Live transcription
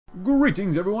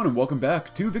Greetings everyone and welcome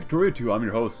back to Victoria 2. I'm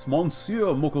your host, Monsieur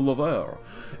Mokolover.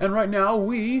 And right now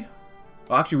we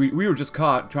were just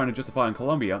caught trying to justify in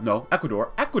Colombia. No,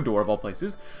 Ecuador of all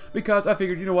places. Because I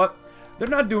figured, you know what? They're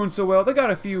not doing so well. They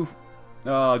got a few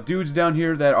dudes down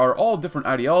here that are all different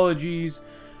ideologies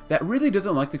that really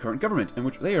doesn't like the current government, in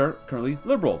which they are currently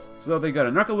liberals. So they got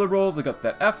anarcho-liberals, they got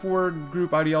that F-word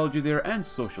group ideology there, and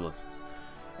socialists.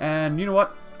 And you know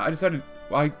what?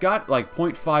 I got like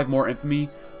 0.5 more infamy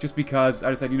just because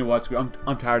I decided, you know what,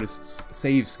 I'm tired of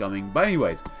save scumming. But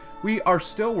anyways, we are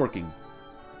still working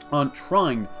on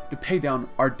trying to pay down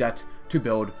our debt to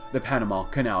build the Panama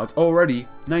Canal. It's already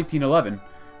 1911.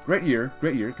 Great year,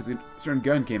 because a certain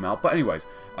gun came out. But anyways,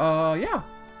 yeah.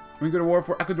 We go to war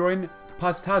for Ecuadorian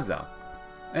Pastaza.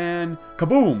 And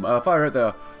kaboom! Fire at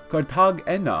the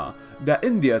Cartagena. The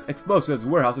India's explosives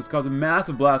warehouse has caused a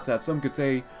massive blast that some could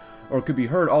say or could be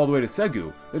heard all the way to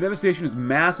Segu. The devastation is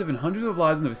massive and hundreds of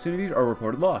lives in the vicinity are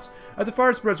reported lost. As the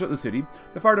fire spreads throughout the city,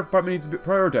 the fire department needs to be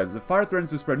prioritized. The fire threatens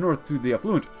to spread north to the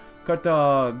affluent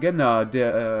Cartagena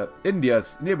de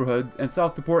India's neighborhood and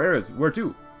south to poor areas. Where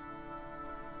to?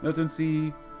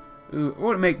 Militancy. I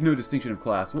want to make no distinction of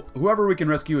class. Whoever we can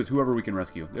rescue is whoever we can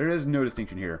rescue. There is no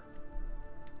distinction here.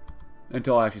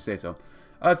 Until I actually say so.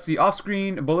 Let's see.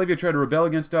 Off-screen, Bolivia tried to rebel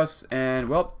against us, and,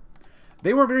 well,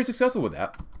 they weren't very successful with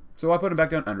that. So I put him back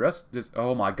down under us.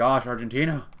 Oh my gosh,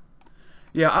 Argentina.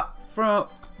 Yeah, for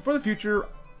the future,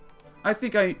 I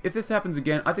think if this happens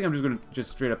again, I think I'm just going to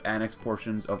straight up annex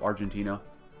portions of Argentina.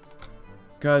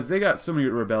 Because they got so many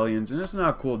rebellions, and it's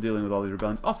not cool dealing with all these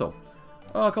rebellions. Also,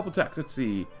 a couple techs. Let's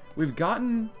see. We've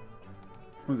gotten,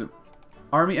 what was it?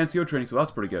 Army NCO training, so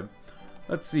that's pretty good.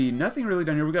 Let's see, nothing really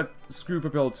down here. We got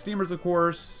screw-propelled steamers, of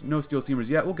course. No steel steamers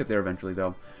yet. We'll get there eventually,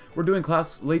 though. We're doing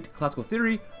late classical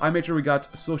theory. I made sure we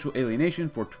got social alienation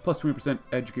for plus 20%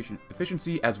 education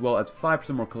efficiency, as well as 5%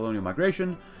 more colonial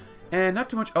migration. And not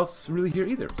too much else really here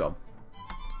either, so.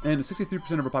 And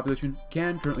 63% of our population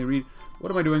can currently read.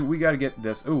 What am I doing? We gotta get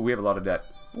this. Ooh, we have a lot of debt.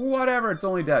 Whatever, it's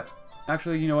only debt.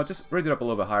 Actually, you know what? Just raise it up a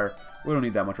little bit higher. We don't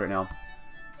need that much right now.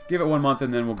 Give it 1 month,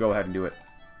 and then we'll go ahead and do it.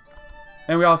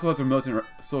 And we also have some militant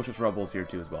socialist rebels here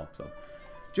too as well. So,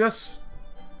 just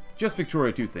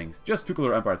Victoria 2 things. Just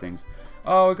Tucular Empire things.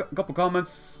 A couple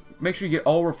comments. Make sure you get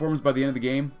all reforms by the end of the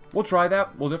game. We'll try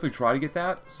that. We'll definitely try to get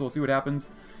that. So we'll see what happens.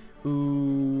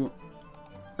 Ooh.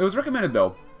 It was recommended,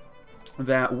 though,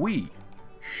 that we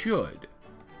should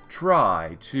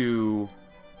try to...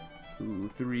 Ooh,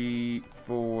 3,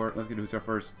 4... Let's get who's our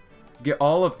first. Get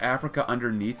all of Africa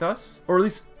underneath us. Or at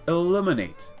least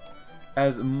eliminate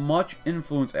as much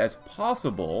influence as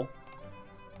possible,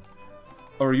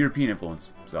 or European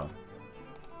influence. So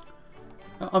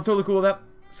I'm totally cool with that.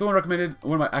 Someone recommended,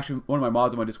 one of my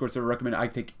mods on my Discord server recommended I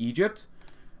take Egypt.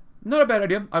 Not a bad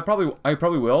idea. I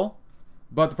probably will.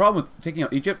 But the problem with taking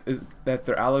out Egypt is that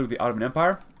they're allied with the Ottoman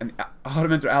Empire, and the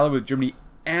Ottomans are allied with Germany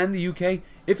and the UK.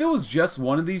 If it was just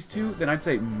one of these two, then I'd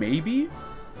say maybe.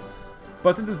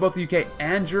 But since it's both the UK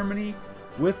and Germany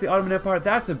with the Ottoman Empire,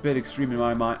 that's a bit extreme in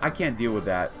my mind. I can't deal with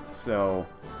that. So,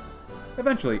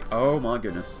 eventually. Oh my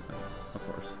goodness. Of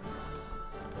course.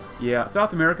 Yeah,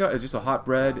 South America is just a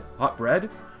hotbed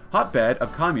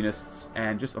of communists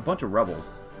and just a bunch of rebels.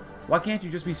 Why can't you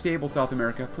just be stable, South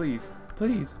America? Please.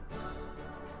 Please.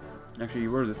 Actually,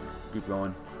 where's this group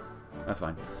going? That's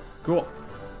fine. Cool.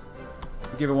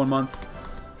 Give it 1 month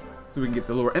so we can get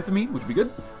the lower infamy, which would be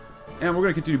good. And we're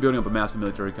going to continue building up a massive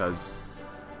military because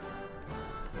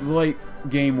late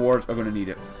game wars are going to need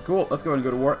it. Cool, let's go ahead and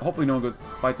go to war. Hopefully no one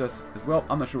fights us as well.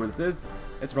 I'm not sure where this is.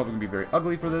 It's probably going to be very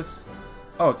ugly for this.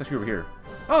 Oh, it's actually over here.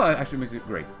 Oh, that actually makes it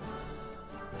great.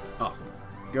 Awesome.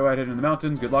 Go ahead in the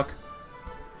mountains. Good luck.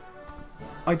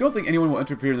 I don't think anyone will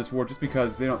interfere in this war just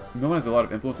because no one has a lot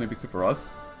of influence, maybe except for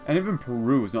us. And even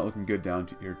Peru is not looking good down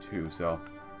here too, so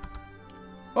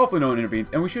hopefully no one intervenes.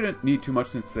 And we shouldn't need too much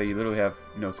since they literally have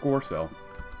no score, so.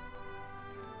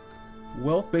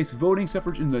 Wealth-based voting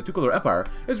suffrage in the Tucular Empire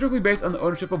is strictly based on the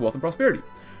ownership of wealth and prosperity,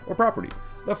 or property.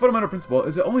 The fundamental principle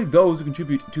is that only those who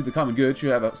contribute to the common good should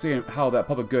have a say in how that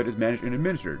public good is managed and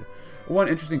administered. One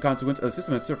interesting consequence of the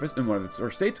system has surfaced in one of its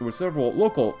states where several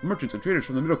local merchants and traders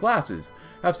from the middle classes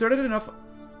have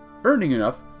earning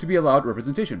enough to be allowed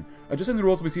representation. Adjusting the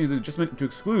rules will be seen as an adjustment to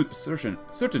exclude certain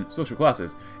social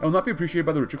classes, and will not be appreciated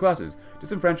by the richer classes.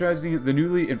 Disenfranchising the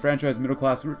newly enfranchised middle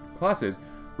classes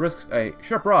risks a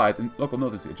sharp rise in local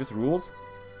militancy. Adjust the rules?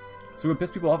 So it would piss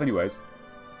people off anyways.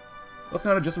 Let's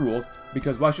not adjust the rules,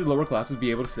 because why should lower classes be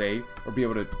able to say, or be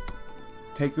able to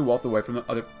take the wealth away from the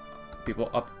other people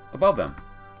up above them?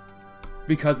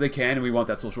 Because they can, and we want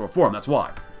that social reform, that's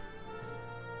why.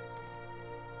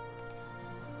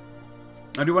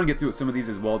 I do want to get through some of these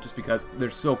as well, just because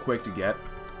they're so quick to get.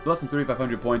 Less than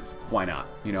 3,500 points, why not,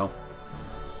 you know?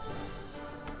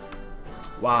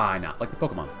 Why not? Like the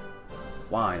Pokemon.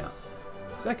 Why not?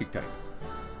 Psychic type.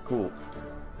 Cool.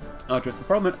 Trust the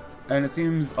Parliament, and it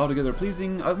seems altogether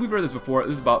pleasing. We've read this before.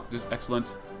 This is about just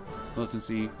excellent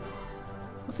militancy.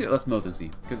 Let's see less militancy,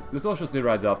 because the Socialists did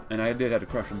rise up, and I did have to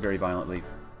crush them very violently.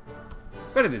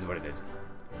 But it is what it is.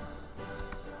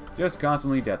 Just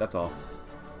constantly dead, that's all.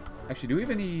 Actually, do we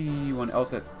have anyone else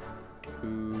that...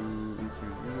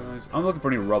 I'm looking for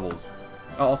any rebels.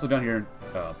 Oh, also down here...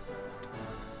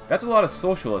 that's a lot of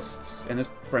socialists in this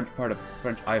French part of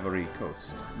French Ivory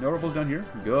Coast. No rebels down here?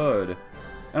 Good.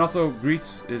 And also,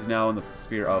 Greece is now in the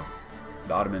sphere of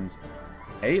the Ottomans.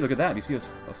 Hey, look at that. You see a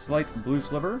slight blue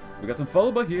sliver? We got some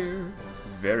Fulba here.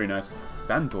 Very nice.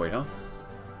 Bantoid, huh?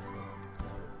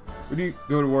 We need to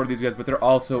go to war with these guys, but they're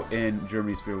also in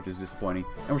Germany's sphere, which is disappointing.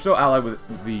 And we're still allied with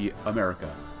the America.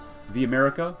 The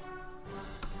America?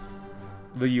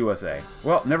 The USA.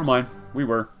 Well, never mind. We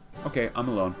were. Okay, I'm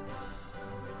alone.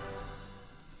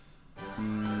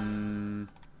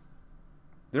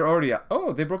 They're already...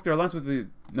 Oh, they broke their alliance with the...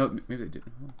 No, maybe they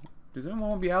didn't. Does anyone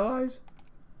want to be allies?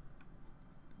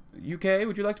 UK,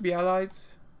 would you like to be allies?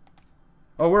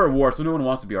 Oh, we're at war, so no one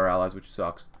wants to be our allies, which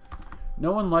sucks.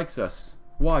 No one likes us.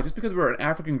 Why? Just because we're an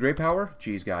African great power?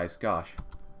 Jeez, guys. Gosh.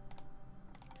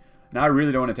 Now I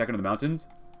really don't want to attack into the mountains.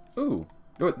 Ooh.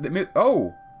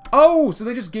 Oh! Oh! So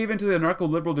they just gave in to the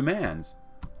anarcho-liberal demands.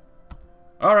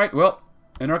 Alright, well.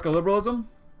 Anarcho-liberalism?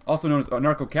 Also known as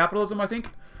anarcho-capitalism, I think.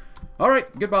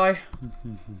 Alright, goodbye.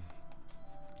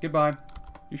 Goodbye.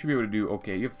 You should be able to do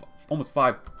okay. You have almost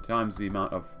 5 times the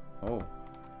amount of... Oh.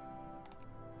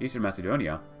 Eastern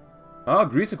Macedonia. Oh,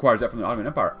 Greece acquires that from the Ottoman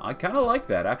Empire. I kind of like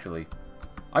that, actually.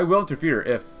 I will interfere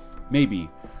if... Maybe.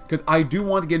 Because I do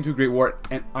want to get into a Great War,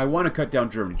 and I want to cut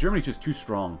down Germany. Germany's just too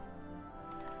strong.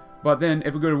 But then,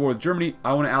 if we go to war with Germany,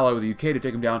 I want to ally with the UK to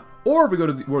take them down. Or if we go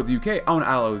to war with the UK, I want to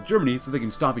ally with Germany so they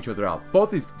can stomp each other out. Both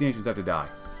these nations have to die.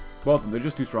 Both of them. They're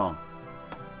just too strong.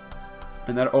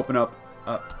 And that'll open up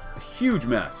a huge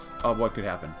mess of what could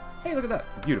happen. Hey, look at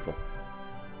that. Beautiful.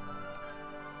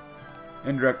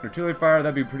 Indirect artillery fire,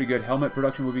 that'd be pretty good. Helmet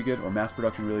production would be good, or mass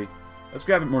production, really. Let's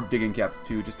grab more digging cap,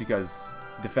 too, just because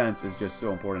defense is just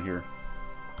so important here.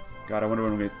 God, I wonder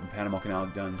when we're going to get the Panama Canal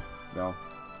done, though.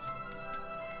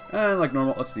 And like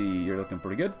normal, let's see, you're looking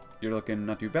pretty good. You're looking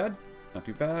not too bad. Not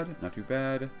too bad. Not too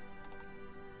bad.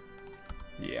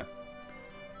 Yeah.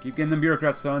 Keep getting them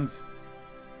bureaucrats, sons.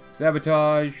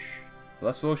 Sabotage.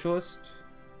 Less socialist.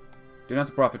 Denounce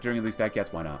profiteering of these fat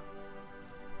cats, why not?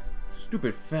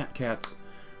 Stupid fat cats.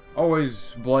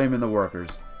 Always blaming the workers.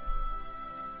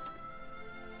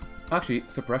 Actually,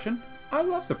 suppression? I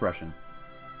love suppression.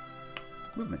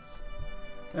 Movements.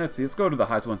 Let's see, let's go to the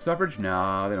highest one. Suffrage?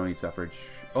 Nah, they don't need suffrage.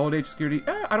 Old age security?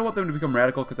 I don't want them to become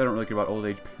radical because I don't really care about old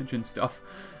age pension stuff.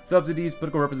 Subsidies,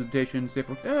 political representation, safe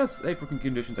working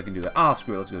conditions, I can do that. Ah,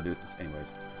 screw it, let's go do this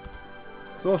anyways.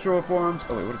 Social reforms.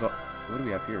 Oh wait, what do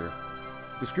we have here?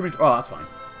 Discriminatory. Oh, that's fine.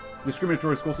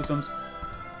 Discriminatory school systems.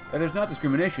 If there's not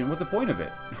discrimination, what's the point of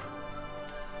it?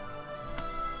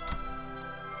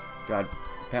 God,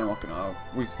 Panama Canal.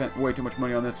 We spent way too much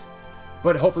money on this.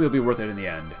 But hopefully it'll be worth it in the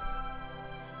end.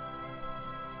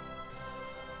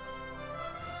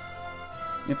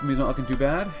 Infamy's not looking too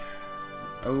bad.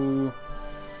 Oh,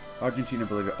 Argentina,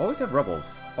 Bolivia. Always have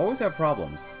rebels. Always have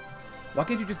problems. Why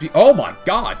can't you just be... Oh my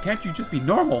god! Can't you just be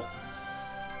normal?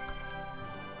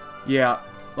 Yeah,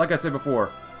 like I said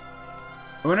before.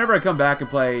 Whenever I come back and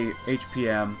play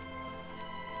HPM,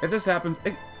 if this happens,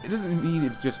 it doesn't mean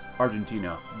it's just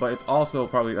Argentina. But it's also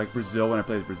probably like Brazil when I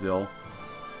play as Brazil.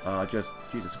 Just...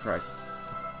 Jesus Christ.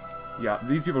 Yeah,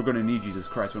 these people are going to need Jesus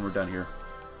Christ when we're done here.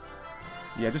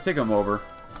 Yeah, just take them over.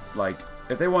 Like,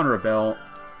 if they want to rebel,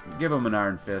 give them an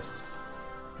iron fist.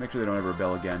 Make sure they don't ever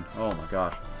rebel again. Oh my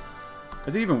gosh.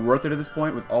 Is it even worth it at this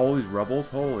point with all these rebels?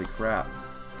 Holy crap.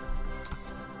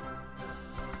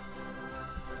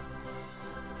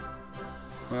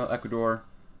 Well, Ecuador.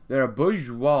 They're a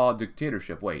bourgeois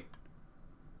dictatorship. Wait.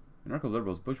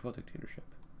 Anarcho-liberals, bourgeois dictatorship.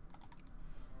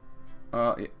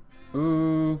 Yeah.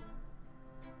 Ooh.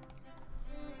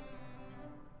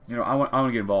 You know, I want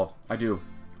to get involved. I do.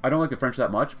 I don't like the French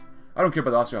that much. I don't care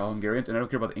about the Austro-Hungarians, and I don't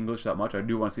care about the English that much. I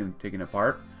do want to see them taken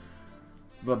apart.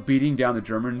 But beating down the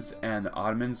Germans and the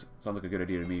Ottomans sounds like a good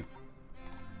idea to me.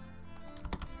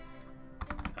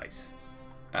 Nice.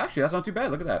 Actually, that's not too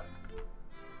bad. Look at that.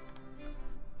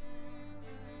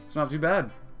 It's not too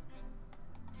bad.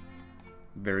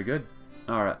 Very good.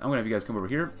 Alright, I'm going to have you guys come over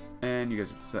here. And you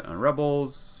guys are set on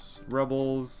rebels.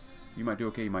 Rebels. You might do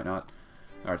okay, you might not.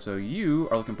 Alright, so you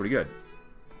are looking pretty good.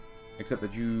 Except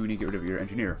that you need to get rid of your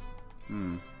engineer.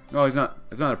 Oh, he's not.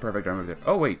 It's not a perfect army over there.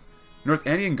 Oh wait, North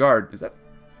Andean Guard. Is that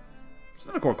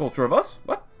a core culture of us?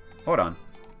 What? Hold on.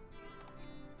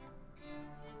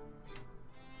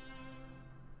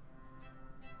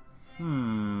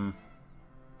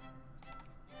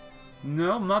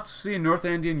 No, I'm not seeing North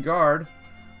Andean Guard.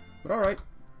 But alright.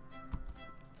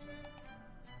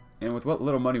 And with what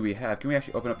little money we have, can we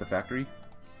actually open up the factory?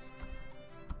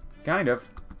 Kind of.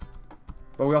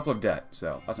 But we also have debt,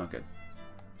 so that's not good.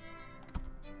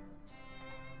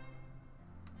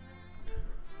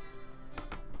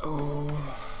 Oh.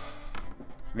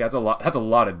 Yeah, that's a lot. That's a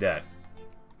lot of debt.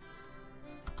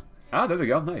 Ah, there we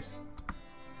go. Nice.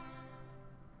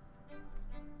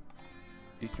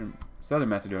 Southern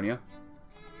Macedonia.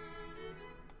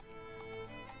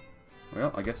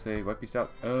 Well, I guess they wiped you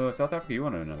out. South Africa, you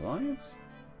want an alliance?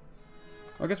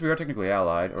 Well, I guess we are technically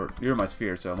allied, or you're in my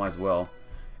sphere, so I might as well.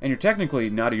 And you're technically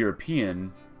not a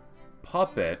European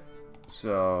puppet,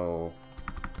 so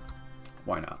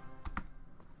why not?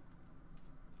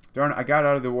 Darn it, I got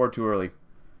out of the war too early.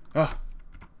 Ah,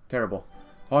 terrible.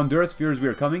 Honduras fears we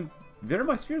are coming. They're in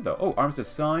my sphere, though. Oh, armistice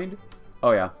signed.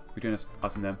 Oh, yeah, between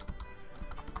us and them.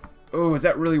 Oh, is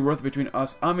that really worth it between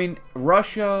us? I mean,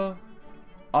 Russia,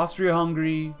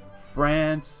 Austria-Hungary,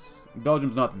 France,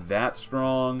 Belgium's not that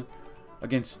strong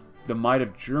against the might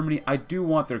of Germany. I do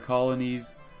want their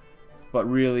colonies, but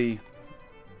really,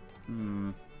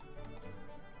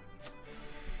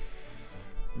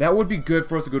 that would be good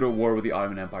for us to go to war with the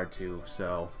Ottoman Empire too,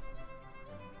 so.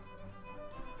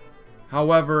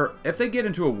 However, if they get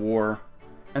into a war,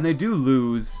 and they do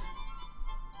lose,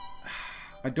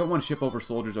 I don't want to ship over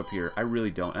soldiers up here. I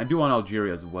really don't. I do want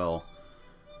Algeria as well.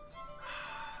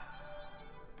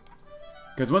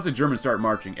 Because once the Germans start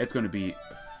marching, it's going to be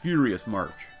a furious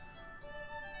march.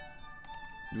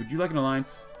 Would you like an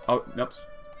alliance? Oh, nope.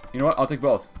 You know what? I'll take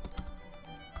both.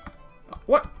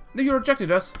 What? You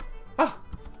rejected us? Ah!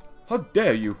 How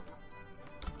dare you?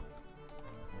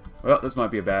 Well, this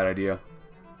might be a bad idea.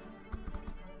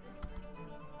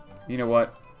 You know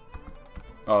what?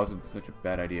 Oh, this is such a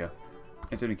bad idea.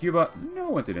 Incident in Cuba?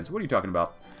 No incidents. What are you talking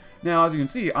about? Now, as you can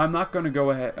see, I'm not going to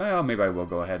go ahead... Well, maybe I will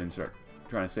go ahead and start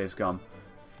trying to save scum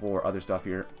for other stuff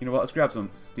here. You know what? Let's grab some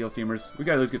steel steamers. We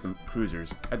got to at least get some cruisers,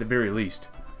 at the very least.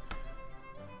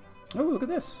 Oh, look at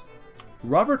this.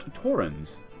 Robert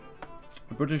Torrens,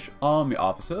 a British Army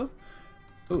officer.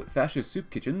 Oh, fascist soup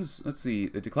kitchens. Let's see.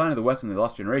 The decline of the West in the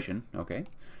lost generation. Okay.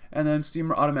 And then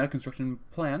steamer automatic construction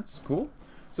plants. Cool.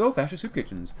 So, fascist soup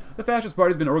kitchens. The Fascist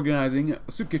Party has been organizing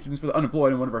soup kitchens for the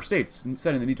unemployed in one of our states,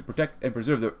 citing the need to protect and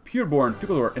preserve the pure-born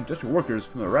Tukulor industrial workers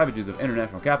from the ravages of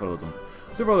international capitalism.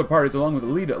 Several other parties, along with the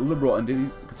lead liberal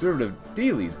and conservative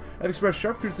dailies, have expressed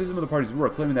sharp criticism of the party's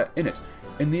work, claiming that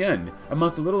in the end,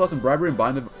 amounts to little less than bribery and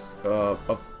buying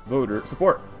of voter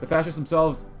support. The fascists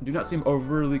themselves do not seem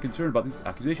overly concerned about these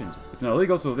accusations. It's not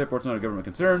illegal, so therefore it's not a government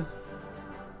concern.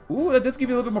 Ooh, that does give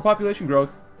you a little bit more population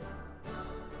growth.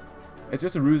 It's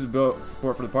just a ruse to build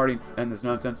support for the party and this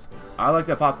nonsense. I like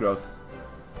that pop growth.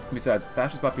 Besides,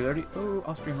 fascist popularity. Oh,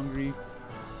 Austria-Hungary.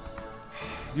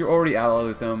 You're already allied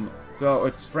with them. So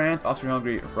it's France,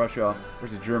 Austria-Hungary, Russia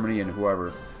versus Germany and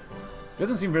whoever.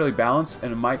 Doesn't seem really balanced,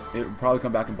 and it will probably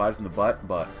come back and bite us in the butt,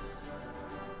 but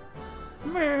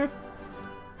meh.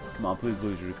 Come on, please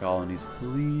lose your colonies.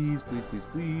 Please, please, please,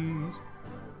 please.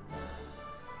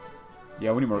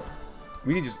 Yeah, we need more.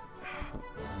 We need just.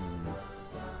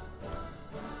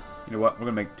 You know what? We're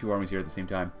gonna make two armies here at the same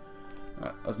time.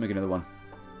 Let's make another one.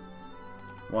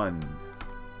 1,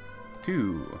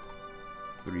 2,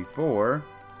 3, 4,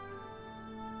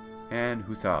 and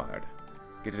Hussard.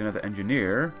 Get another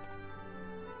engineer.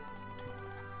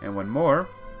 And one more.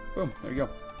 Boom, there you go.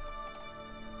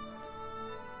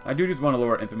 I do just want to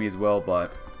lower infamy as well,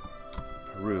 but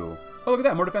Peru. Oh, look at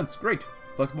that, more defense. Great.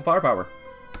 Flexible firepower.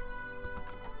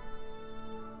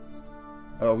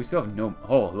 Oh, we still have no...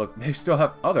 Oh, look, they still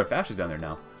have... Oh, they're fascists down there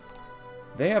now.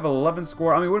 They have 11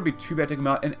 score. I mean, it wouldn't be too bad to take them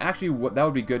out. And actually, that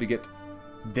would be good to get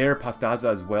their Pastaza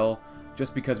as well,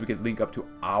 just because we could link up to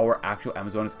our actual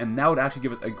Amazonas. And that would actually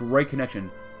give us a great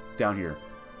connection down here.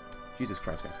 Jesus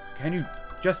Christ, guys. Can you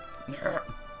just... I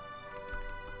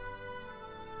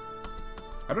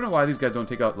don't know why these guys don't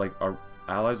take out, like, our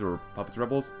allies or puppets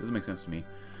rebels. It doesn't make sense to me.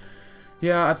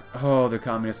 Yeah, oh, they're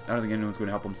communists. I don't think anyone's going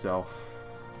to help them, so...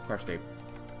 Crash tape.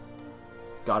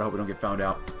 God, I hope we don't get found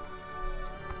out.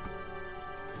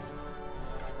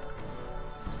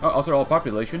 Oh, also, all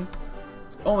population.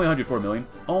 It's only 104 million.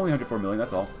 Only 104 million,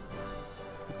 that's all.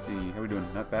 Let's see, how are we doing?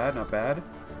 Not bad, not bad.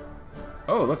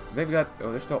 Oh, look, they've got...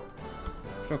 Oh, they're still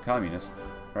communist,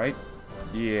 right?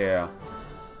 Yeah.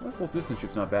 Well, full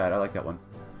citizenship's not bad. I like that one.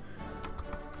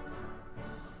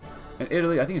 And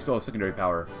Italy, I think it's still a secondary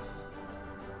power.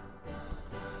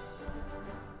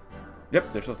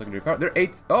 Yep, they're still secondary power. They're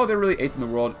 8th. Oh, they're really 8th in the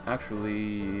world.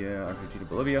 Actually, Argentina,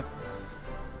 Bolivia.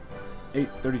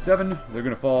 837. They're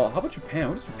going to fall. How about Japan?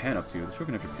 What is Japan up to? They're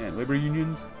looking at Japan. Labor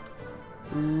unions.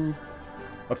 Ooh.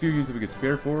 A few unions that we could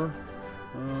spare for.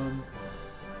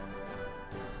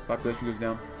 Population goes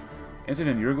down.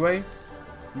 Incident in Uruguay?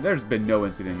 There's been no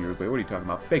incident in Uruguay. What are you talking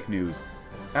about? Fake news.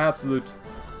 Absolute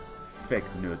fake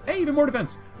news. Hey, even more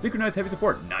defense. Synchronized heavy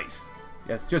support. Nice.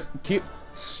 Yes, just keep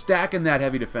stacking that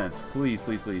heavy defense. Please,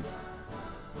 please, please.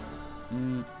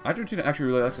 Argentina actually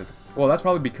really likes this. Well, that's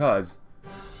probably because...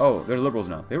 Oh, they're liberals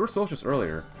now. They were socialists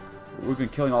earlier. We've been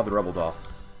killing all the rebels off.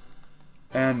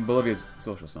 And Bolivia's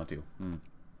socialist now, too.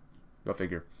 Go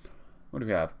figure. What do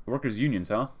we have? Workers' unions,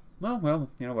 huh? Well,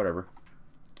 you know, whatever.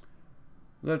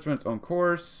 Let it run its own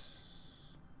course.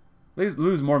 They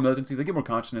lose more militancy. They get more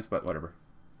consciousness, but whatever.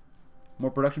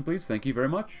 More production, please. Thank you very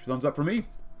much. Thumbs up for me.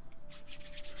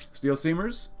 Steel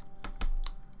seamers.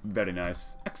 Very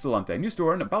nice. Excelente. New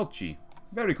store in Balchi.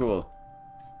 Very cool.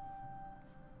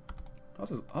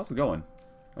 How's it going?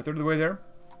 A third of the way there?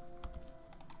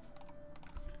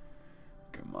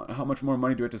 Come on. How much more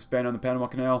money do we have to spend on the Panama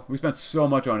Canal? We spent so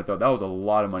much on it, though. That was a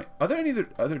lot of money. Are there any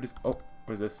other... Oh,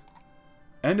 what is this?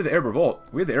 End of the Arab Revolt.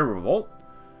 We had the Arab Revolt?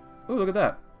 Oh, look at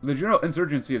that. The general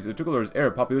insurgency of the Tricolor's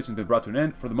Arab population has been brought to an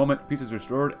end. For the moment, peace is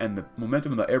restored, and the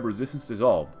momentum of the Arab resistance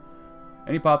dissolved.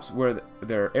 Any pops where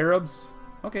they're Arabs?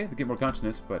 Okay, they get more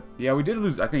consciousness, but... Yeah, we did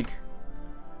lose, I think...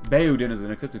 Bayudin is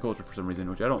an accepted culture for some reason,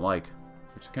 which I don't like.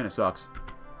 Which kind of sucks.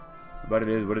 But it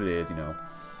is what it is, you know.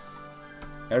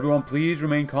 Everyone, please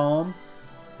remain calm.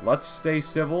 Let's stay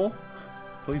civil.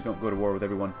 Please don't go to war with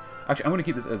everyone. Actually, I'm going to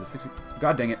keep this as a 60...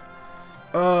 God dang it.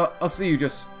 I'll see you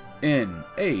just in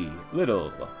a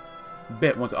little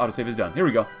bit once the autosave is done. Here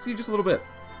we go. See you just a little bit.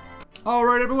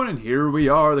 Alright everyone, and here we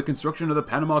are. The construction of the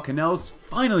Panama Canal is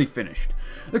finally finished.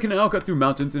 The canal cut through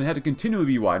mountains and had to continually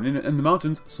be widened, and the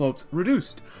mountains' slopes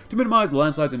reduced to minimize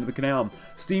landslides into the canal.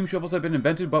 Steam shovels have been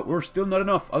invented, but were still not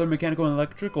enough. Other mechanical and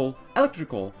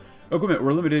electrical equipment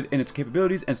were limited in its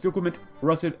capabilities, and steel equipment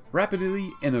rusted rapidly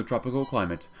in the tropical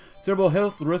climate. Several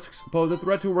health risks pose a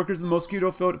threat to workers in the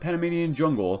mosquito-filled Panamanian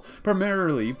jungle,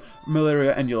 primarily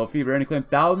malaria and yellow fever, and it claimed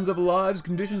thousands of lives.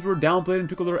 Conditions were downplayed and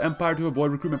took over their empire to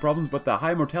avoid recruitment problems, but the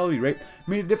high mortality rate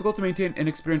made it difficult to maintain an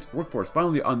experienced workforce.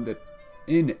 Finally,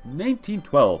 in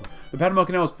 1912, the Panama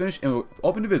Canal was finished and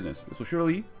opened to business. This will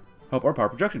surely help our power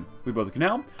projection. We build the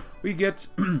canal, we get...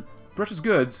 precious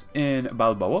goods in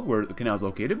Balboa, where the canal is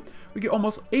located. We get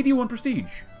almost 81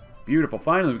 prestige. Beautiful.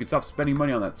 Finally, we can stop spending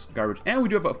money on that garbage. And we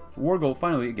do have a war goal,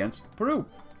 finally, against Peru.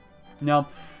 Now,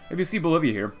 if you see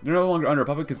Bolivia here, they're no longer under a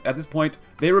republic, because at this point,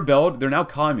 they rebelled. They're now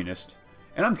communist.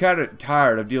 And I'm kind of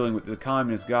tired of dealing with the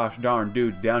communist gosh darn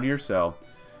dudes down here, so...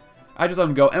 I just let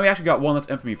them go. And we actually got one less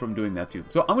infamy from doing that, too.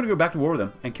 So I'm going to go back to war with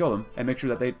them and kill them and make sure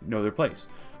that they know their place.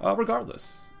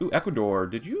 Regardless. Ooh, Ecuador.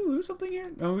 Did you lose something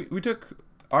here? No, we took...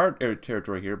 our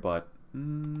territory here, but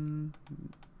they'll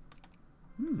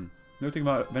take them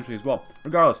out eventually as well.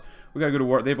 Regardless, we gotta go to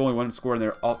war. They've only one score, and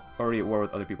they're already at war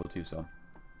with other people too. So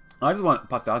I just want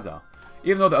Pastaza,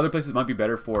 even though the other places might be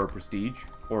better for prestige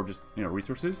or just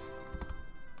resources.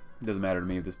 It doesn't matter to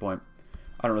me at this point.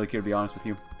 I don't really care, to be honest with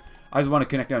you. I just want to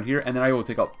connect down here, and then I will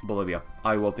take out Bolivia.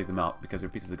 I will take them out because they're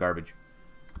pieces of garbage.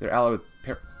 They're allied with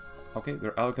Okay,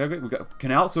 they're allocated. We got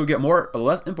canal, so we get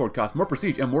less import costs, more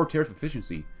prestige, and more tariff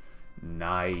efficiency.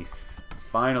 Nice.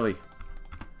 Finally.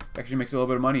 Actually makes a little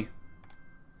bit of money.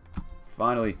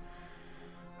 Finally.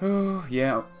 Oh,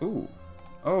 yeah. Ooh.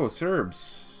 Oh,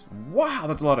 Serbs. Wow,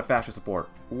 that's a lot of fascist support.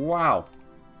 Wow.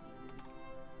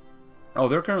 Oh,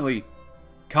 they're currently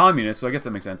communist, so I guess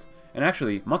that makes sense. And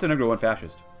actually, Montenegro went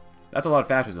fascist. That's a lot of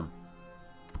fascism.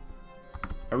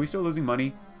 Are we still losing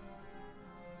money?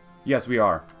 Yes, we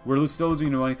are. We're still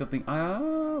losing money. Something. Why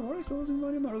are we still losing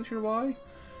money? I'm not really sure why.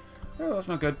 Oh, that's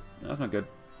not good. That's not good.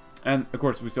 And of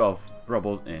course, we still have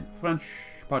rebels in French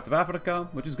parts of Africa,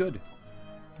 which is good.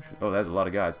 Oh, that's a lot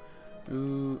of guys.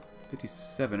 Ooh,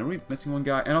 57. Are we missing one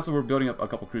guy? And also, we're building up a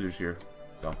couple cruisers here.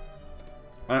 So,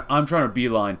 I'm trying to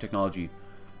beeline technology,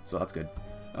 so that's good.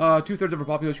 2/3 of our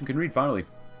population can read. Finally,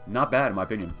 not bad in my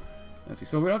opinion. Let's see.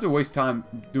 So we don't have to waste time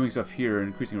doing stuff here and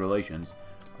increasing relations.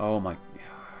 Oh my.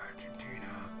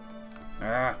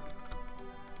 Ah.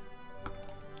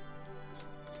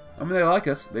 I mean, they like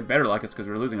us. They better like us because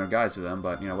we're losing our guys to them,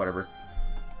 but, whatever.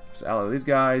 So, ally with these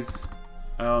guys.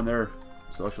 Oh, and they're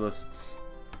socialists.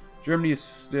 Germany is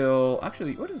still...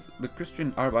 Actually, what is the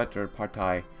Christian Arbeiter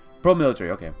Partei? Pro-military,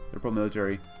 okay. They're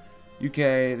pro-military. UK,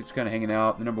 they're just kind of hanging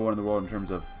out. They're number one in the world in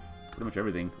terms of pretty much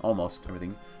everything. Almost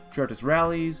everything. Chartist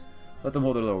rallies. Let them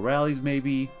hold their little rallies,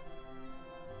 maybe.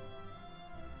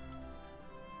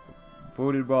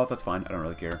 Voted wealth, that's fine. I don't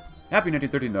really care. Happy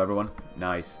 1913, though, everyone.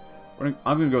 Nice. I'm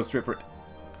going to go straight for...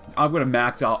 I'm going to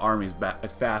max out armies back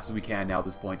as fast as we can now at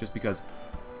this point, just because...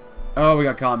 Oh, we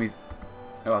got commies.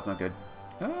 Oh, that's not good.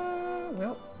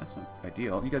 Well, that's not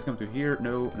ideal. You guys come through here.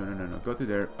 No. Go through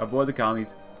there. Avoid the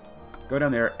commies. Go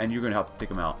down there, and you're going to help take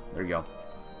them out. There you go.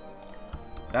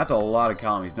 That's a lot of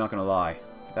commies, not going to lie.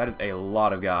 That is a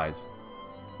lot of guys.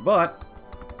 But,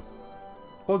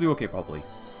 we'll do okay, probably.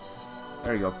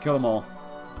 There you go. Kill them all.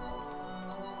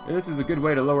 This is a good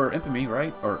way to lower infamy,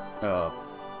 right? Or,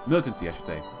 militancy, I should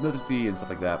say. Militancy and stuff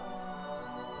like that.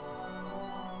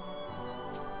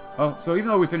 Oh, so even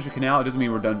though we finished the canal, it doesn't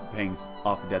mean we're done paying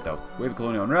off the debt, though. Wave of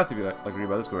colonial unrest. If you like to read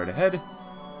about this, go right ahead.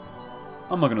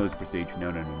 I'm not going to lose prestige. No.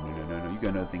 You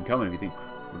got another thing coming if you think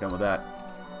we're done with that.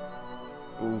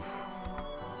 Oof.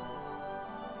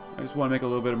 I just want to make a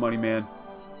little bit of money, man.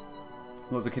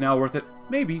 Was the canal worth it?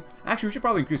 Maybe. Actually, we should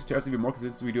probably increase tariffs even more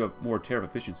because we do have more tariff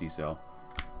efficiency, so...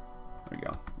 There we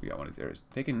go. We got one of these areas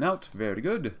taken out. Very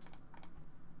good.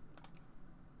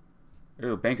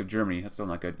 Oh, Bank of Germany. That's still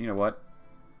not good. You know what?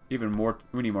 Even more...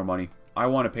 We need more money. I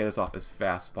want to pay this off as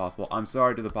fast as possible. I'm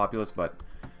sorry to the populace, but...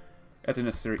 That's a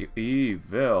necessary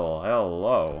evil.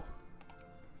 Hello.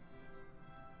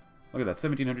 Look at that.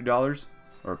 $1,700.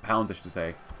 Or pounds, I should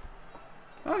say.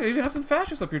 Oh, they even have some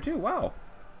fascists up here, too. Wow.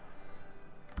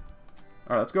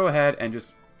 Alright, let's go ahead and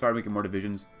just start making more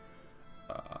divisions.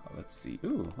 Let's see.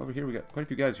 Ooh, over here we got quite a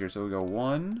few guys here. So we go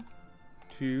 1,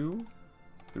 2,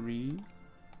 3,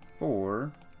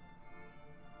 4,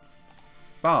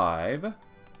 5,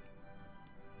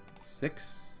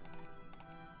 6,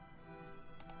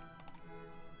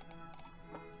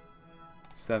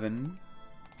 7,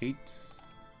 8,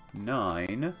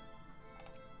 9,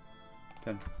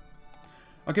 10.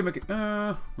 I can make it,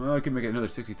 well, I can make it another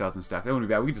 60,000 stack. That wouldn't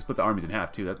be bad. We can just split the armies in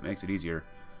half, too. That makes it easier.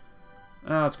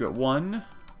 Let's go. 1,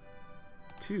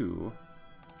 2,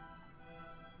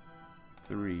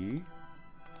 3,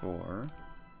 4,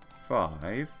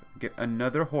 5. Get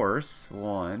another horse.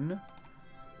 1,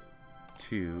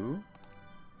 2,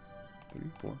 3,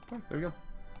 4, 5. There we go.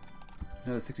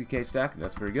 Another 60k stack.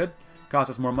 That's very good.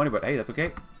 Costs us more money, but hey, that's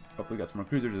okay. Hopefully we got some more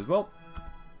cruisers as well.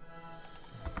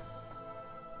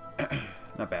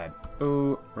 Not bad.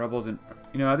 Oh, rebels and...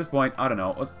 You know, at this point, I don't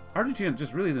know. Argentina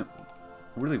just really isn't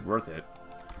really worth it.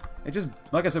 It just,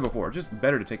 like I said before, it's just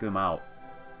better to take them out.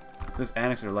 Just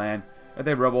annex their land. If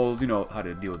they have rebels, you know how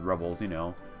to deal with rebels, you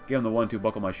know. Give them the 1-2,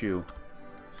 buckle my shoe.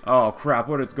 Oh, crap.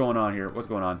 What is going on here? What's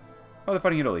going on? Oh, they're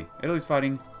fighting Italy. Italy's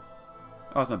fighting...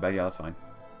 Oh, that's not bad. Yeah, that's fine.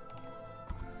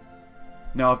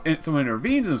 Now, if someone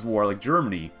intervenes in this war, like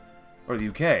Germany, or the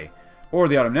UK, or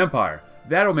the Ottoman Empire,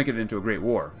 that'll make it into a great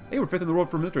war. Hey, we're 5th in the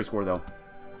world for military score, though.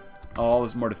 Oh,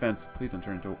 this is more defense. Please don't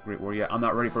turn into a great war yet. I'm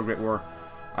not ready for a great war.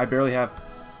 I barely have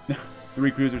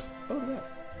 3 cruisers. Oh, look at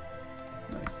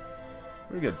that. Nice.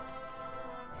 Pretty good.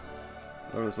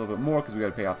 Lower this a little bit more because we got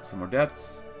to pay off some more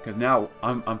debts. Because now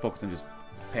I'm focused on just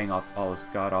paying off all this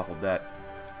god-awful debt.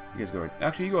 You guys go right.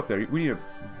 Actually, you go up there. We need to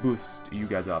boost you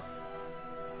guys up.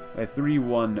 At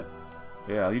 3-1.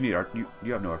 Yeah, you need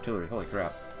you have no artillery. Holy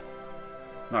crap.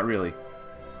 Not really.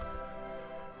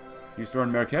 You store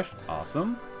in Marrakesh?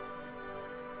 Awesome.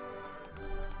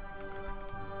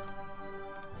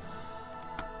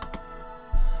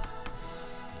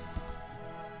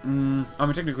 I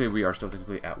mean, technically, we are still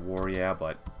technically at war, yeah,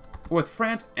 but with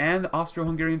France and the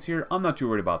Austro-Hungarians here, I'm not too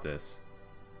worried about this.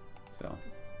 So,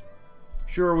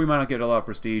 sure, we might not get a lot of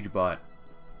prestige, but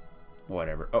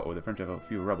whatever. Uh-oh, the French have a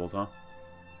few rebels, huh?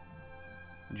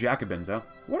 Jacobins, huh?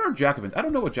 What are Jacobins? I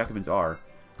don't know what Jacobins are.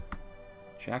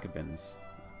 Jacobins.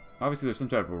 Obviously, there's some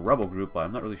type of a rebel group, but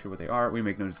I'm not really sure what they are. We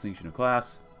make no distinction of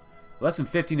class. Less than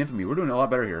 15 infamy. We're doing a lot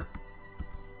better here.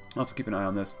 Also, keep an eye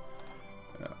on this.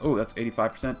 Oh, that's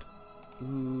 85%.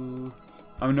 Ooh.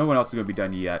 I mean, no one else is going to be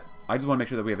done yet. I just want to make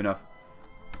sure that we have enough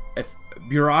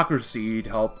bureaucracy to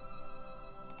help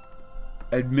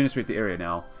administrate the area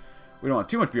now. We don't want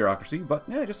too much bureaucracy, but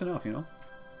yeah, just enough, you know.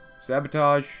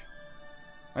 Sabotage.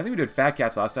 I think we did fat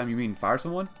cats last time. You mean fire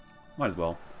someone? Might as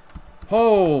well.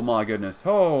 Oh my goodness.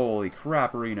 Holy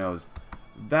crap-arinos.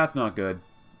 That's not good.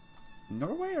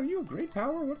 Norway, are you a great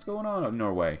power? What's going on in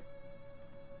Norway?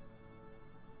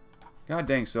 God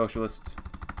dang socialists.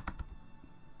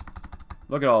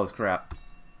 Look at all this crap.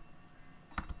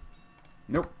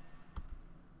 Nope.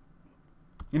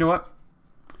 You know what?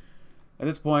 At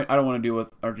this point, I don't want to deal with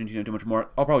Argentina too much more.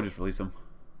 I'll probably just release them.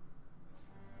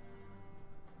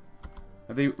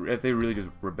 If they really just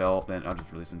rebel, then I'll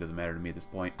just release them. Doesn't matter to me at this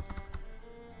point.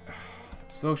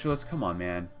 Socialists, come on,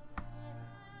 man.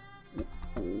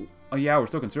 Oh, yeah, we're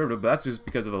still conservative, but that's just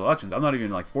because of elections. I'm not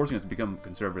even like forcing us to become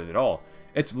conservative at all.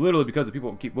 It's literally because the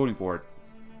people keep voting for it.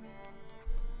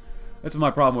 That's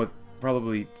my problem with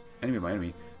probably enemy of my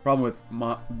enemy. Problem with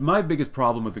my biggest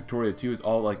problem with Victoria 2 is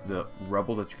all like the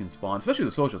rebels that you can spawn, especially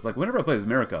the socialists. Like whenever I played as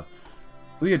America,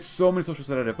 we had so many socialists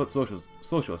that I had to flip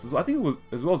socialists. I think it was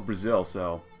as well as Brazil.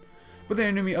 So, but the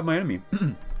enemy of my enemy.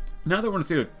 Now that we're in a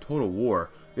state of total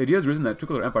war, the idea has risen that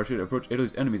Tricolor Empire should approach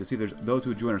Italy's enemies to see if there's those who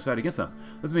would join our side against them.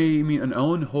 This may mean an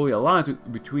unholy alliance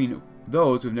between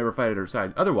those who have never fought at our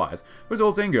side otherwise. But as the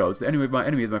old saying goes, the enemy of my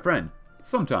enemy is my friend.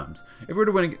 Sometimes. If we were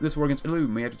to win this war against Italy, we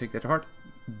may have to take that to heart.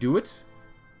 Do it?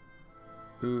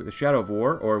 Ooh, the shadow of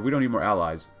war, or we don't need more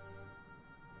allies.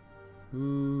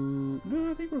 Ooh, no,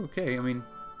 I think we're okay. I mean,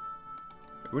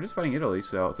 we're just fighting Italy,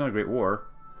 so it's not a great war.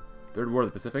 Third War of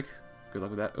the Pacific. Good luck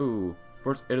with that. Ooh.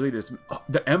 Force Italy to... Oh,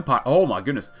 the Empire. Oh my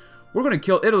goodness. We're going to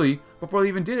kill Italy before they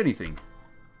even did anything.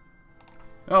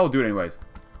 I'll do it anyways.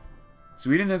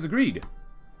 Sweden has agreed.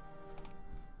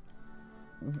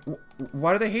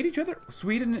 Why do they hate each other?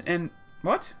 Sweden and...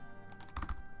 What?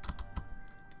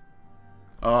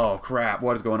 Oh crap.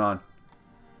 What is going on?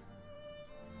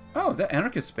 Oh, is that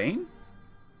anarchist Spain?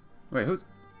 Wait, who's...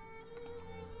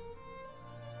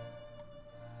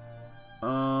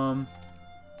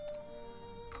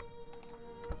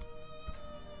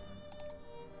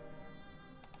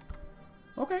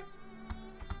 Okay.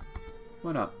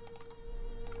 Why not?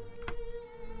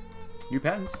 New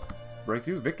patents.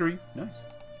 Breakthrough. Victory. Nice.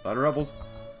 A lot of rebels.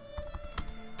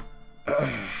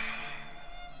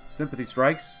 Sympathy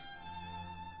strikes.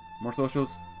 More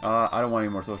socialists. I don't want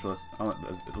any more socialists. I want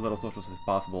as little socialists as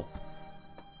possible.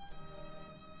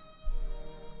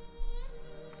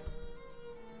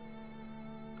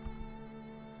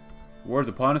 War is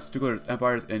upon us. Particular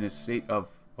empires in a state of...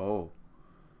 Oh.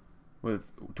 With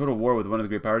total war with one of the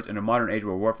great powers in a modern age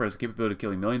where warfare has the capability of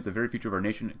killing millions, the very future of our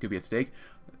nation could be at stake.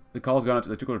 The call has gone out to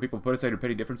the Tukular people. Put aside your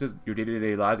petty differences, your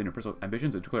day-to-day lives, and your personal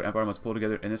ambitions. The Tukular Empire must pull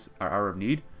together in this our hour of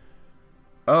need.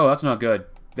 Oh, that's not good.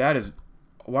 That is...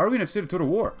 Why are we in a state of total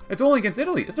war? It's only against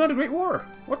Italy. It's not a great war.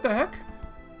 What the heck?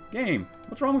 Game.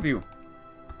 What's wrong with you?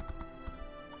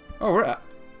 Oh, we're...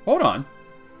 Hold on.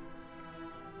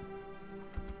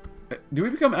 Do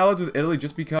we become allies with Italy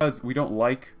just because we don't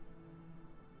like...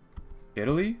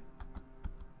 Italy?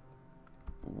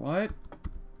 What?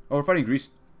 Oh, we're fighting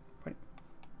Greece. Why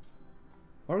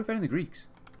are we fighting the Greeks?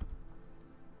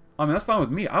 I mean, that's fine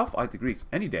with me. I'll fight the Greeks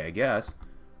any day, I guess.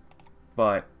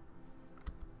 But...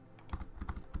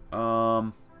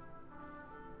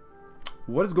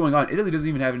 What is going on? Italy doesn't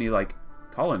even have any, like,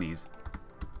 colonies.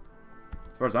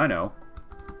 As far as I know.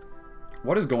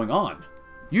 What is going on?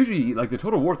 Usually, like, the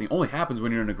total war thing only happens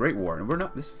when you're in a great war. And we're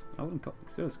not... I wouldn't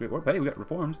consider this a great war. But hey, we got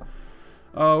reforms.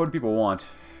 What do people want?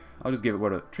 I'll just give it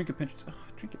what a trinket pensions. Ugh,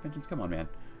 trinket pensions. Come on, man.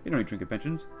 You don't need trinket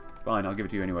pensions. Fine, I'll give it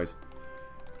to you anyways.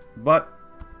 But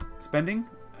spending?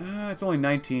 It's only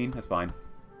 19. That's fine.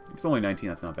 If it's only 19,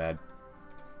 that's not bad.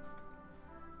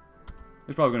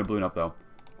 It's probably going to balloon up though.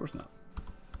 Of course not.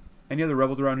 Any other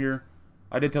rebels around here?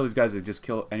 I did tell these guys to just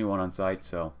kill anyone on sight.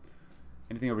 So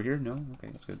anything over here? No.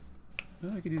 Okay, that's good.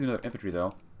 I could use another infantry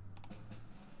though.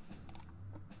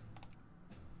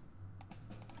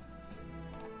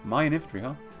 Mayan infantry,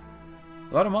 huh?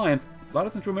 A lot of Mayans, a lot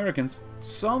of Central Americans,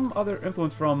 some other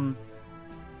influence from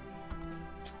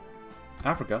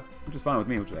Africa, which is fine with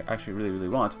me, which I actually really, really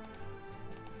want.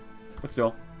 But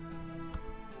still.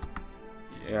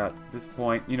 Yeah, at this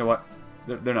point, you know what?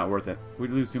 They're not worth it.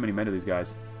 We'd lose too many men to these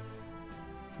guys.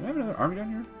 Do I have another army down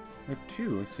here? I have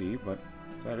two, I see, but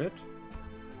is that it?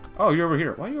 Oh, you're over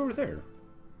here. Why are you over there?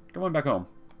 Come on back home.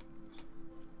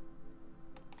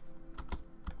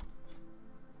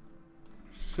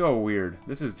 So weird.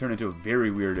 This has turned into a very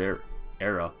weird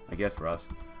era, I guess, for us.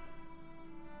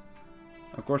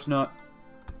 Of course not.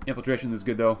 Infiltration is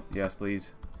good, though. Yes,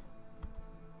 please.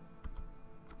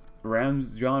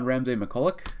 John Ramsay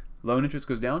McCulloch. Loan interest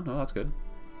goes down. Oh, that's good.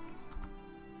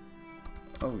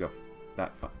 Oh, we got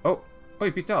that. Oh,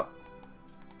 he peaced out.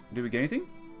 Did we get anything?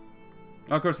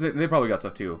 Oh, of course, they probably got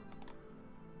stuff, too.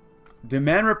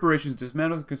 Demand reparations.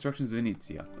 Dismantle constructions of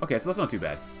Venetia. Okay, so that's not too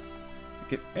bad.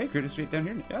 Hey, create a street down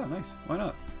here. Yeah, nice. Why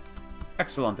not?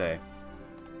 Excellente.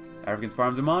 Africans,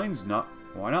 farms, and mines. Not.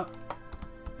 Why not?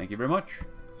 Thank you very much.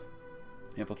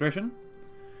 Infiltration.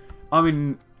 I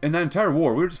mean, in that entire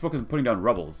war, we were just focused on putting down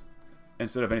rebels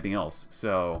instead of anything else.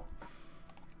 So,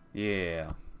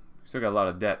 yeah. Still got a lot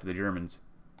of debt to the Germans.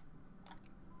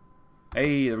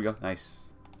 Hey, there we go.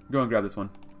 Nice. Go and grab this one.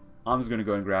 I'm just going to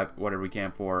go and grab whatever we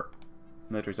can for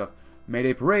military stuff. May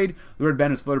Day Parade. The red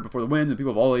banners floated before the winds, and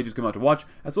people of all ages come out to watch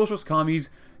as socialists, commies,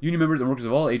 union members, and workers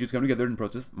of all ages come together in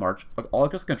protest march all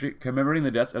across the country, commemorating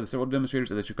the deaths of the several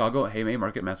demonstrators at the Chicago Hay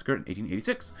Market Massacre in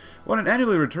 1886. When an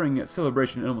annually returning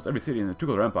celebration in almost every city in the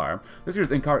Tukulor Empire, this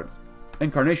year's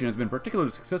incarnation has been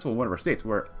particularly successful in one of our states,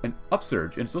 where an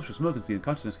upsurge in socialist militancy and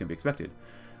consciousness can be expected.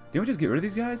 Didn't we just get rid of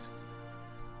these guys?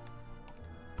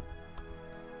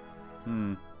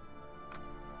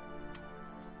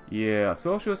 Yeah,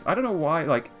 socialists. I don't know why.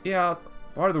 Like, yeah,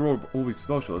 part of the world will be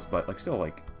socialist, but like, still,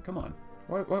 like, come on.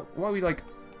 Why are we like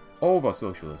over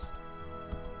socialist?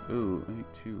 Ooh,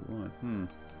 8, 2, 1.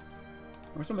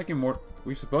 We're still making more.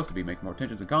 We're supposed to be making more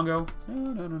tensions in Congo.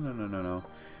 No.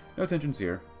 No tensions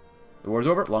here. The war's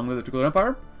over. Long live the Tukulor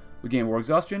Empire. We gain war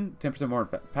exhaustion. 10% more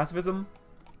pacifism.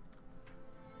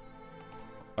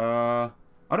 I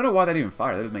don't know why that even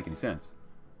fired. That doesn't make any sense.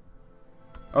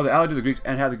 Oh, they allied to the Greeks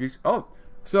and had the Greeks. Oh.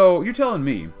 So, you're telling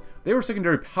me they were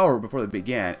secondary power before they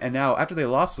began, and now, after they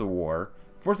lost the war,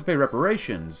 forced to pay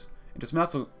reparations and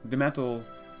dismantle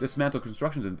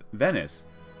constructions in Venice,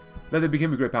 that they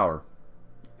became a great power.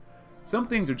 Some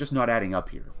things are just not adding up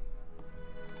here.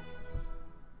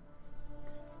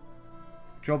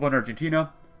 Trouble in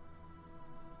Argentina.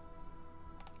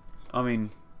 I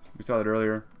mean, we saw that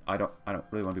earlier. I don't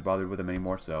really want to be bothered with them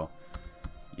anymore, so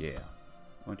yeah.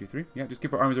 1, 2, 3. Yeah, just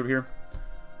keep our armies over here.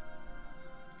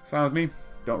 It's fine with me.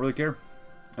 Don't really care.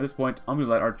 At this point, I'm going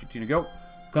to let Argentina go.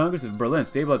 Congress of Berlin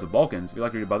stabilized the Balkans. If you'd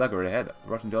like to read about that, go right ahead. The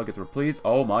Russian delegates were pleased.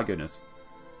 Oh my goodness.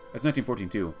 That's 1914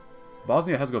 too.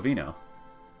 Bosnia-Herzegovina.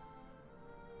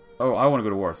 Oh, I want to go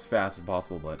to war as fast as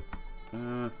possible, but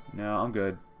no, I'm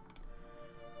good.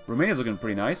 Romania's looking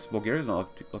pretty nice. Bulgaria's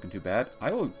not looking too bad.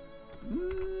 I will...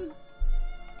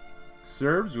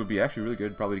 Serbs would be actually really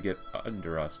good probably to get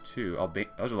under us too.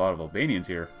 There's a lot of Albanians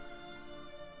here.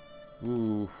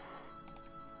 Ooh.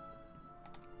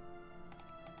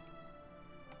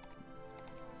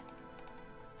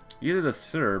 Either the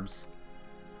Serbs.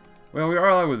 Well, we are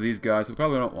allied with these guys, so we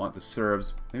probably don't want the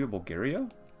Serbs. Maybe Bulgaria?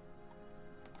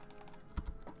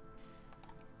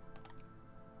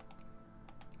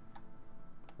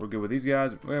 We're good with these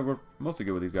guys. Well, we're mostly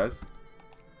good with these guys.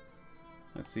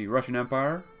 Let's see. Russian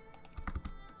Empire.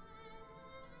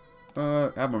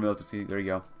 Have more militancy. There you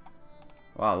go.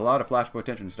 Wow, a lot of flashpoint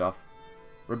tension stuff.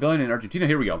 Rebellion in Argentina.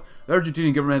 Here we go. The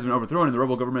Argentinian government has been overthrown, and the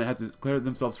rebel government has declared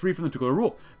themselves free from the Tukulor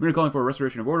rule. Many are calling for a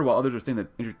restoration of order, while others are saying that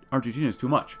Argentina is too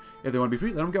much. If they want to be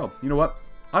free, let them go. You know what?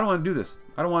 I don't want to do this.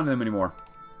 I don't want them anymore.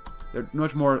 They're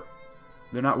much more...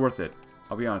 They're not worth it.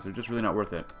 I'll be honest. They're just really not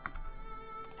worth it.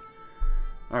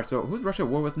 Alright, so who's Russia at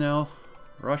war with now?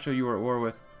 Russia, you are at war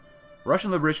with...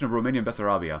 Russian liberation of Romania and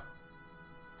Bessarabia.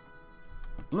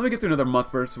 Let me get through another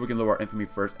month first, so we can lower our infamy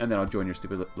first, and then I'll join your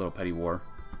stupid little petty war.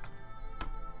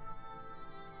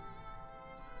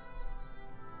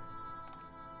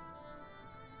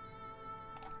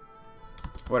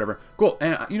 Whatever. Cool.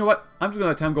 And you know what? I'm just going to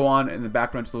let time go on in the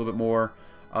background just a little bit more.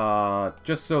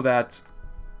 Just so that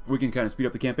we can kind of speed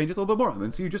up the campaign just a little bit more. I'm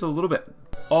going to see you just a little bit.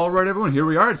 Alright everyone, here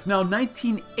we are. It's now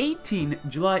 1918,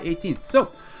 July 18th.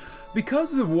 So,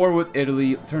 because the war with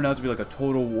Italy turned out to be like a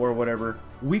total war or whatever,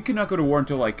 we could not go to war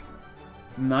until like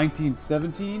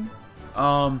 1917.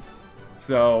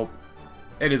 So,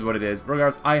 it is what it is.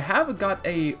 Regardless, I have got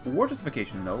a war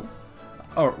justification though.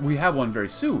 Or, we have one very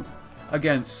soon.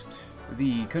 Against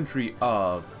the country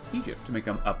of Egypt to make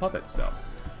them a puppet, so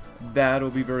that'll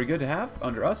be very good to have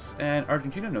under us. And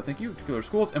Argentina, no thank you. Particular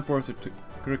schools, enforce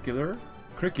curricula,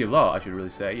 I should really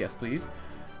say. Yes, please.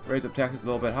 Raise up taxes a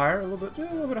little bit higher, a little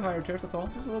bit higher tariffs. That's all.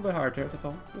 Just a little bit higher tariffs. That's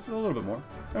all. Just a little bit more.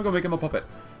 I'm gonna make them a puppet.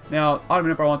 Now,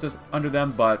 Ottoman Empire wants us under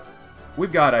them, but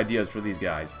we've got ideas for these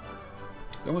guys.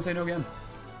 So I'm gonna say no again.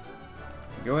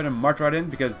 Go ahead and march right in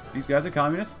because these guys are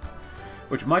communists.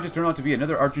 Which might just turn out to be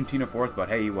another Argentina force, but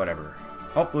hey, whatever.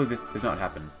 Hopefully this does not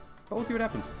happen. But we'll see what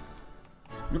happens.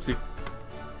 Oopsie.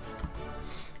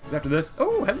 Because after this...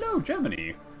 Oh, hello,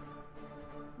 Germany!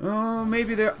 Oh,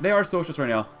 maybe they are socialists right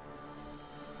now.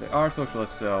 They are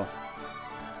socialists, so...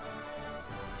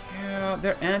 Yeah,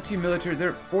 they're anti-military.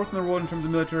 They're fourth in the world in terms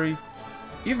of military.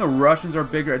 Even the Russians are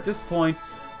bigger. At this point,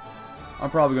 I'm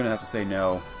probably going to have to say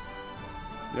no.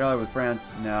 They're allied with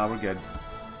France. Nah, we're good.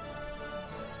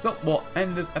 So, we'll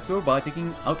end this episode by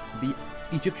taking out the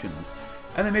Egyptians.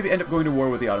 And then maybe end up going to war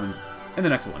with the Ottomans in the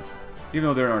next one. Even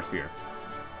though they're in our sphere.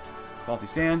 Policy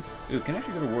stands. Ooh, can I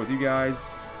actually go to war with you guys?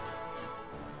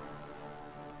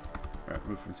 Alright,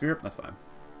 move from sphere. That's fine.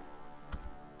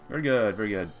 Very good, very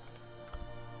good.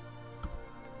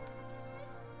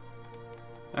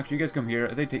 Actually, you guys come here.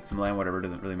 If they take some land, whatever, it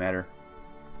doesn't really matter.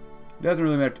 It doesn't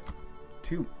really matter.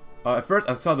 2. At first,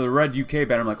 I saw the red UK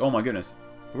banner. I'm like, oh my goodness.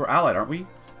 We're allied, aren't we?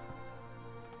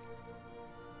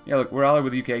 Yeah, look, we're allied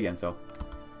with the UK again, so.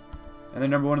 And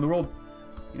they're #1 in the world.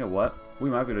 You know what? We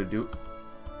might be able to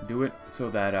do it so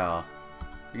that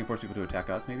we can force people to attack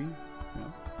us, maybe?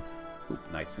 No? Ooh,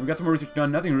 nice. And we got some more research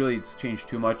done. Nothing really has changed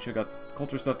too much. I got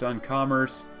culture stuff done,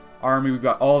 commerce, army. We've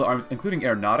got all the armies, including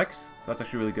aeronautics. So that's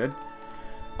actually really good.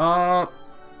 I'm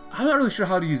not really sure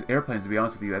how to use airplanes, to be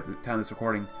honest with you, at the time of this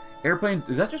recording. Airplanes,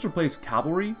 does that just replace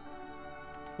cavalry?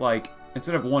 Like,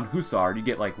 instead of 1 hussar, you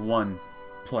get like 1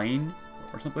 plane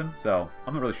or something? So,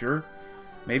 I'm not really sure.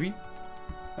 Maybe?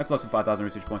 That's less than 5,000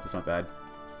 research points, that's not bad.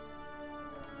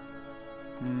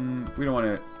 We don't want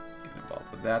to get involved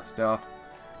with that stuff.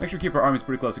 Make sure we keep our armies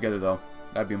pretty close together, though.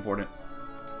 That'd be important.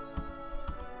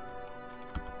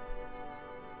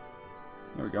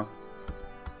 There we go.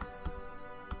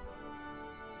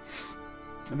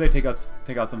 If they take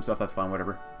out some stuff, that's fine,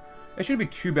 whatever. It shouldn't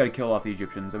be too bad to kill off the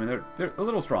Egyptians. I mean, they're a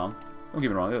little strong. Don't get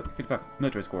me wrong, they're 55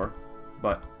 military score.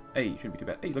 But, hey, it shouldn't be too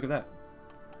bad. Hey, look at that.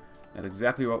 That's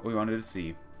exactly what we wanted to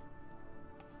see.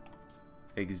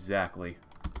 Exactly.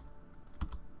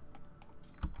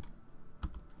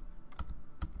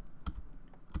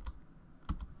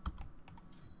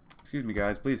 Excuse me,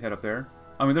 guys. Please head up there.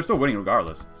 I mean, they're still winning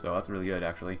regardless, so that's really good,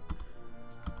 actually.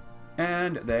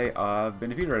 And they have been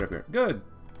defeated right up here. Good.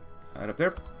 Right up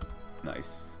there.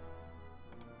 Nice.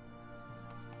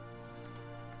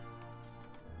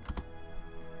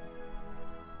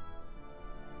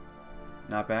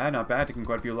 Not bad, not bad. Taking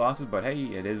quite a few losses, but hey,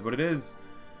 it is what it is.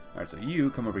 Alright, so you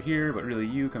come over here, but really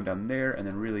you come down there, and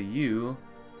then really you...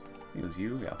 I think it was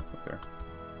you? Yeah, up there.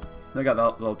 They got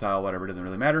that little tile, whatever, it doesn't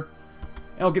really matter.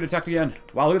 And I'll get attacked again.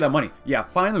 Wow, look at that money. Yeah,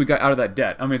 finally we got out of that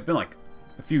debt. I mean, it's been like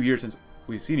a few years since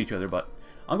we've seen each other, but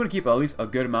I'm going to keep at least a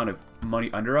good amount of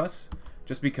money under us,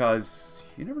 just because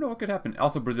you never know what could happen.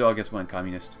 Also, Brazil, I guess, went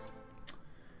communist.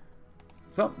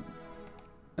 So,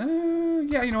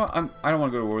 yeah, you know what? I don't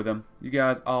want to go to war with them. You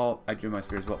guys, I do my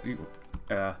spear as well.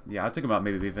 Yeah, I'll take them out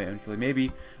maybe eventually.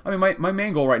 Maybe. I mean, my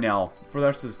main goal right now for the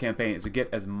rest of this campaign is to get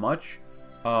as much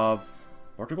of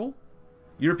Portugal?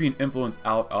 European influence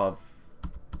out of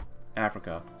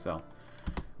Africa, so.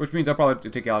 Which means I'll probably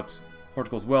take out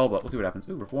Portugal as well, but we'll see what happens.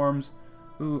 Ooh, reforms.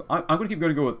 Ooh, I'm going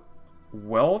to go with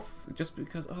wealth, just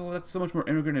because, oh, that's so much more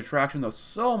immigrant attraction, though.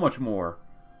 So much more.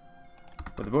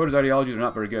 But the voters' ideologies are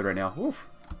not very good right now. Oof.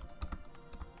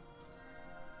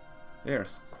 They are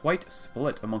quite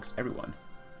split amongst everyone.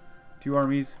 2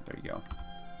 armies. There you go.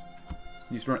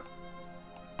 You start.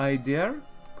 Idea.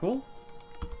 Cool.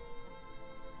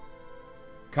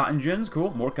 Cotton gins.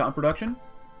 Cool. More cotton production.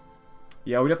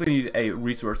 Yeah, we definitely need a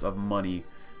resource of money.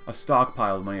 A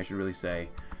stockpile of money, I should really say,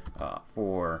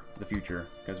 for the future.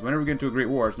 Because whenever we get into a great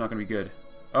war, it's not going to be good.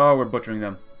 Oh, we're butchering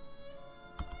them.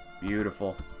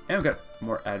 Beautiful. And we've got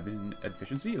more admin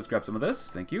efficiency. Let's grab some of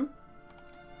this. Thank you.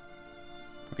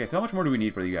 Okay, so how much more do we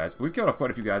need for you guys? We've killed off quite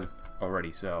a few guys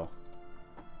already, so...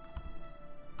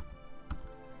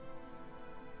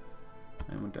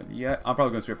 I haven't done yet. I'm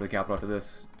probably going straight for the capital after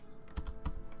this.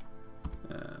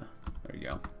 There you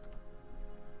go.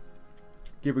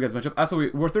 Give you guys a bunch of... Also,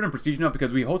 we're 3rd in prestige now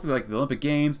because we hosted like the Olympic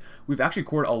Games. We've actually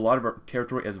cored a lot of our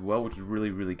territory as well, which is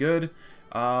really, really good.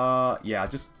 Yeah,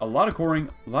 just a lot of coring.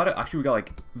 A lot of... Actually, we got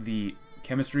like the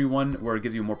chemistry one where it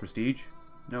gives you more prestige.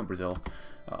 No, Brazil.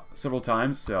 Several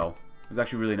times, so it's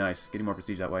actually really nice getting more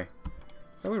prestige that way. I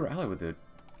thought we were allied with the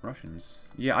Russians.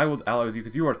 Yeah, I will ally with you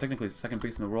because you are technically 2nd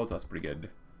place in the world, so that's pretty good.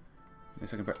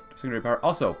 Secondary power.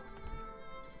 Also,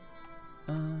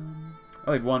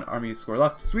 I have 1 army score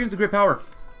left. Sweden's a great power.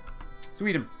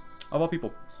 Sweden, of all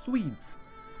people, Swedes.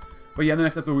 But yeah, in the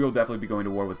next episode we will definitely be going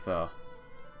to war with a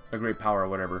great power or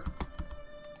whatever.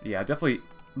 Yeah, definitely.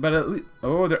 But at least,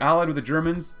 oh, they're allied with the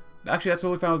Germans. Actually, that's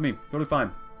totally fine with me. Totally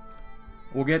fine.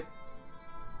 We'll get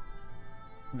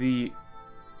the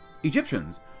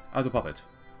Egyptians as a puppet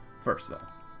first, though.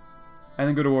 And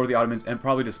then go to war with the Ottomans and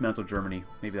probably dismantle Germany.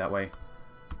 Maybe that way.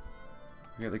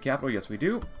 We have the capital. Yes, we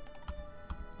do.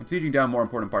 I'm sieging down more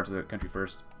important parts of the country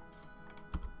first.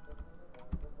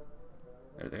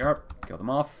 There they are. Kill them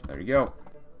off. There you go.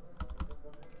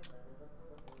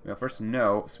 Well, first,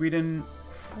 no. Sweden.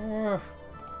 We're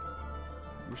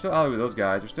still allied with those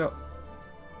guys. We're still...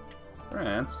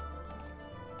 France.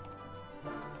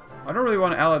 I don't really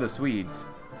want to ally the Swedes,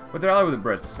 but they're allied with the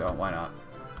Brits, so why not?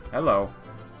 Hello.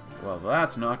 Well,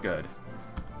 that's not good.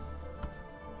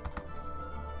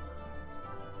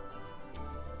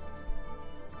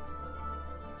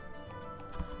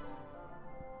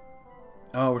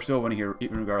 Oh, we're still winning here,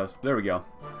 even regardless. There we go.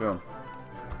 Boom.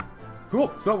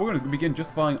 Cool. So we're going to begin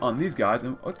justifying on these guys.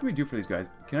 And what can we do for these guys?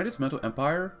 Can I dismantle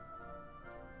Empire?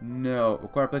 No.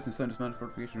 Acquire place in sun, dismantle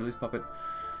fortification, release puppet.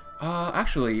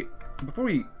 Actually, before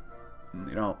we,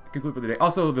 conclude for the day.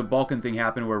 Also, the Balkan thing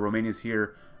happened where Romania's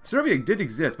here. Serbia did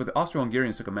exist, but the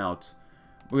Austro-Hungarians took them out.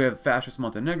 We have fascist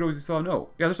Montenegro, as you saw. No.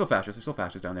 Yeah, they're still fascist. They're still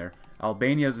fascist down there.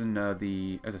 Albania's in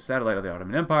as a satellite of the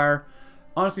Ottoman Empire.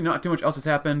 Honestly, not too much else has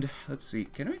happened. Let's see.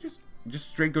 Can I just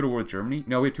straight go to war with Germany?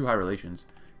 No, we have too high relations.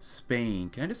 Spain.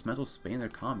 Can I dismantle Spain? They're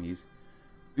commies.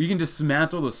 You can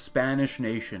dismantle the Spanish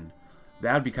nation.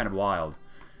 That would be kind of wild.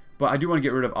 But I do want to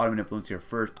get rid of Ottoman influence here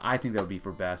first. I think that would be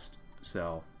for best.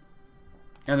 So.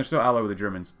 And they're still allied with the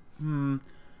Germans.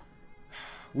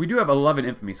 We do have 11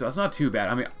 infamy, so that's not too bad.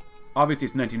 I mean, obviously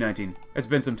it's 1919. It's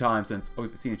been some time since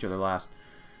we've seen each other last.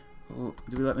 Oh,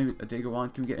 do we let maybe a day go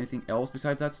on? Can we get anything else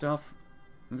besides that stuff?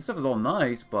 And this stuff is all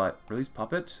nice, but release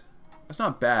puppet? That's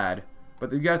not bad.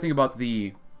 But you gotta think about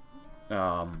the...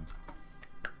 what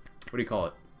do you call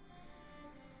it?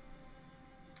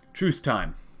 Truce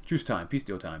time. Truce time. Peace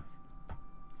deal time.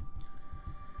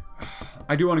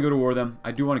 I do want to go to war with them.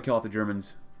 I do want to kill off the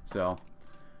Germans. So...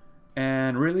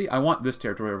 And really, I want this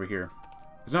territory over here.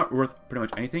 It's not worth pretty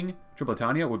much anything.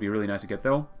 Tripolitania would be really nice to get,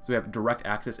 though. So we have direct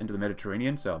access into the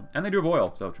Mediterranean. So, and they do have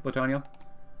oil. So, Tripolitania.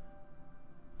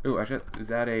 Ooh, actually, is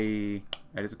that a...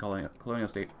 That is a colonial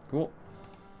state. Cool.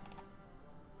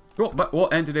 Cool, but we'll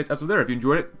end today's episode there. If you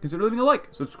enjoyed it, consider leaving a like.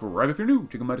 Subscribe if you're new.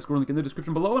 Check out my Discord link in the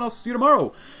description below, and I'll see you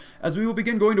tomorrow, as we will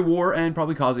begin going to war and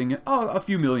probably causing a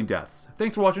few million deaths.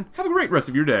 Thanks for watching. Have a great rest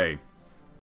of your day.